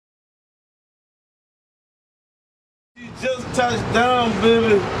Just touched down,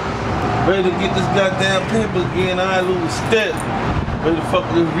 baby. Ready to get this goddamn paper again. I ain't lose a step. Ready to fuck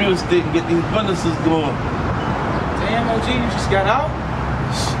with this real estate and get these businesses going. Damn, OG, you just got out?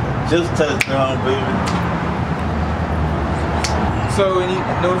 Just touched down, baby. So,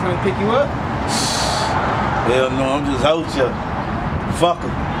 no one's gonna pick you up? Hell no, I'm just out here. Fuck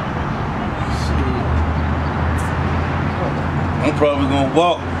em. I'm probably gonna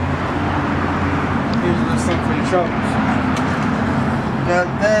walk. Here's a little something for your troubles.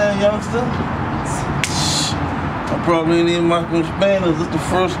 Goddamn, youngster. I probably ain't even Michael Spanish. This the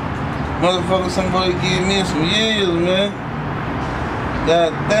first motherfucker somebody gave me in some years, man.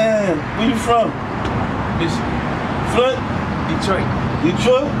 Goddamn. Where you from? Michigan. Flint? Detroit.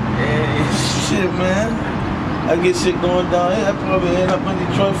 Detroit? Yeah. Shit, man. I get shit going down here. I probably end up in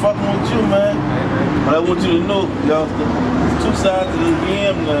Detroit fucking with you, man. But I want you to know, youngster, there's two sides to this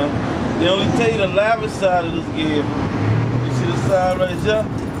game now. They only tell you the lavish side of this game. You see the side right here?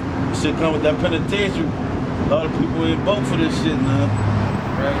 This shit come with that penitentiary. A lot of people ain't vote for this shit now.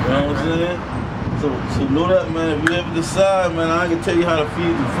 You know what I'm saying? So know that, man. If you ever decide, man, I can tell you how to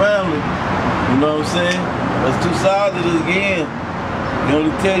feed the family. You know what I'm saying? There's two sides of this game. They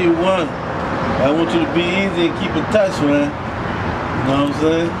only tell you one. I want you to be easy and keep in touch, man. You know what I'm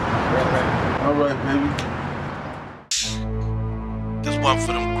saying? Right. All right, baby. This one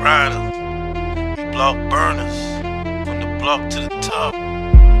for them grinders, block burners, from the block to the top,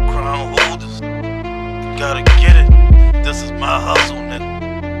 crown holders. You gotta get it. This is my hustle, nigga.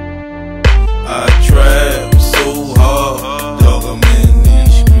 I trap so hard, dog. I'm in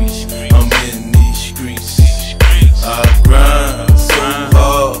these streets. I'm in these streets. I grind so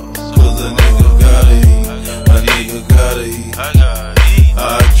hard. Cause a nigga gotta eat, a nigga gotta eat. I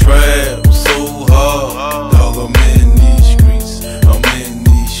trap so hard, dog. I'm in these streets. I'm in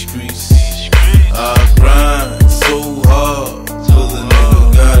these streets. I grind so hard, cause a nigga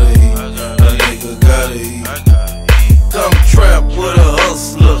gotta eat, a nigga gotta eat. Come trap with a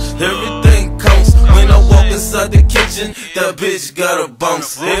hustler, everything counts. When I walk inside the kitchen, that bitch gotta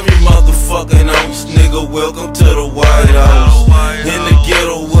bounce. Every motherfucking ounce, nigga, welcome to the White House. In the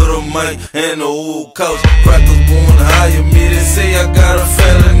ghetto with a mic and the old couch. Crackers wanna hire me, they say I got a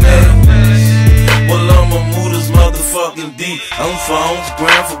felony. Well, I'ma move this motherfucking deep. I'm phones,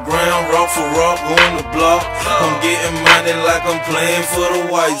 gram for gram, rock for rock, on the block. I'm getting money like I'm playing for the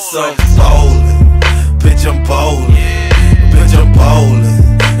White Sox. Ballin', bitch, I'm ballin', bitch, I'm ballin',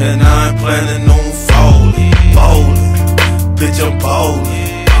 and I ain't planning on falling. Ballin', bitch, I'm ballin',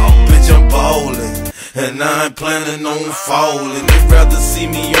 bitch, I'm ballin', and I ain't planning on falling. They'd rather see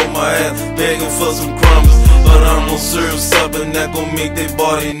me on my ass begging for some crumbs, but I'm gon' serve something that gon' make their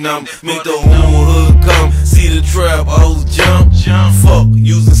body numb, make the whole hood come. See the trap, hoes jump. Fuck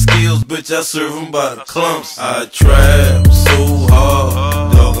using skills, bitch, I serve them by the clumps. I trap so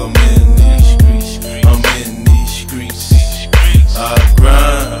hard, dog. I'm in these streets. I'm in these streets. I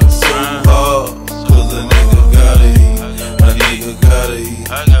grind so hard, cause a nigga gotta eat, a nigga gotta eat.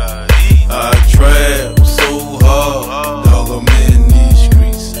 I trap so hard, dog. I'm in these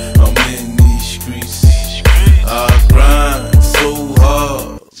streets. I'm in these streets. I grind so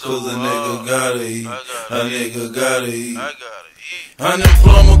hard, cause a nigga gotta eat, a nigga gotta eat.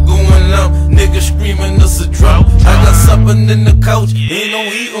 Unemployment going up, niggas screaming us a drought. I got something in the couch, ain't no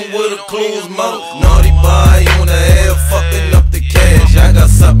eating with a closed mouth. Naughty boy on the head, fucking up the cash. I got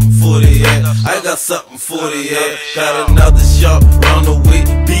something for the ass, I got something for the ass. Got another shot round the way,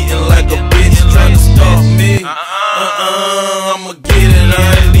 beating like a bitch, trying to stop me. I'ma get it,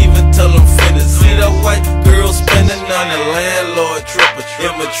 I ain't leaving till I'm finished. See that white girl spending on the landlord tripping,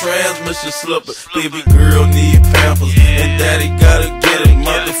 and my transmission slipping. Baby girl need pampers, and daddy gotta get it.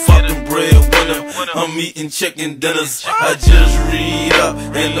 Motherfucking bread winner, I'm eating chicken dinners. I just read up,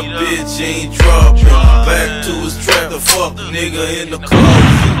 and the bitch ain't dropping. Back to his trap, the fuck nigga in the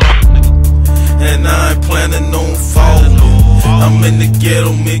closet, and I ain't planning on falling. I'm in the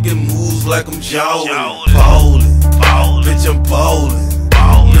ghetto making moves like I'm jawing. Ballin', bitch, I'm ballin',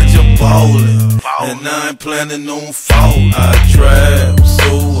 bitch, I'm ballin', and I ain't planning on falling. I trap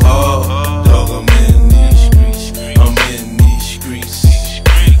so hard, dog. I'm in these streets. I'm in these streets.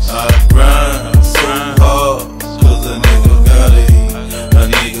 I grind so hard, cause a nigga gotta eat, a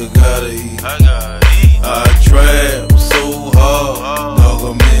nigga gotta eat. I trap so hard, dog.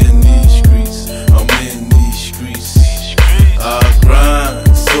 I'm in these streets. I'm in these streets. I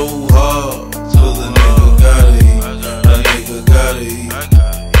grind so hard, cause a nigga gotta eat, a nigga gotta eat.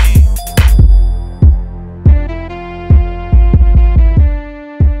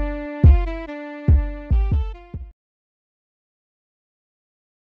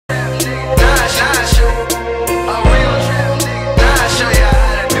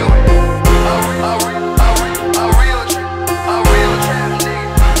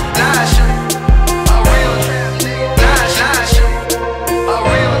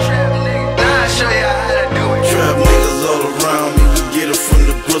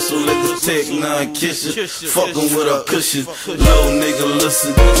 Tech 9 kitchen, fucking with our cushion. Low nigga,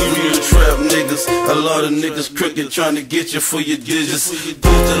 listen, we real trap niggas. A lot of niggas crooked trying to get you for your digits.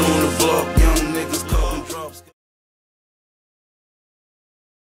 Posted on the block,